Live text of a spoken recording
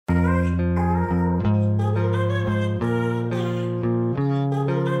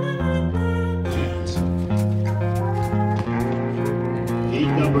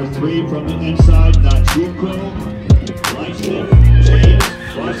3 from the inside, Nachuko, Lyston, James,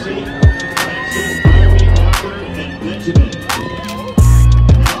 Bussy, Francis, Harvey, Walker, and Benjamin.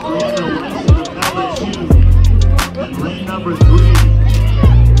 Now Brianna Lyston of LSU, and lane number 3.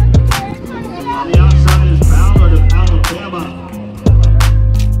 On the outside is Ballard of Alabama.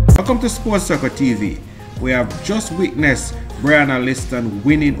 Welcome to Sports Soccer TV. We have just witnessed Brianna Lyston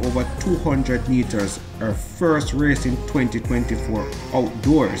winning over 200 meters, her first race in 2024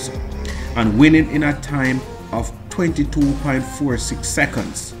 outdoors, and winning in a time of 22.46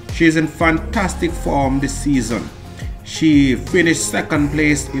 seconds. She is in fantastic form this season. She finished second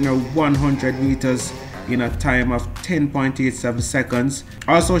place in her 100 meters in a time of 10.87 seconds.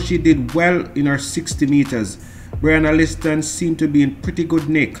 Also, she did well in her 60 meters. Brianna Lyston seemed to be in pretty good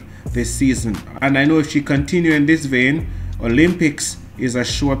nick this season, and I know if she continues in this vein, Olympics is a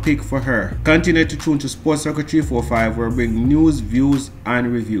sure pick for her. Continue to tune to Sports Soccer 345, where we bring news, views,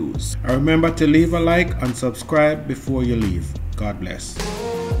 and reviews. And remember to leave a like and subscribe before you leave. God bless.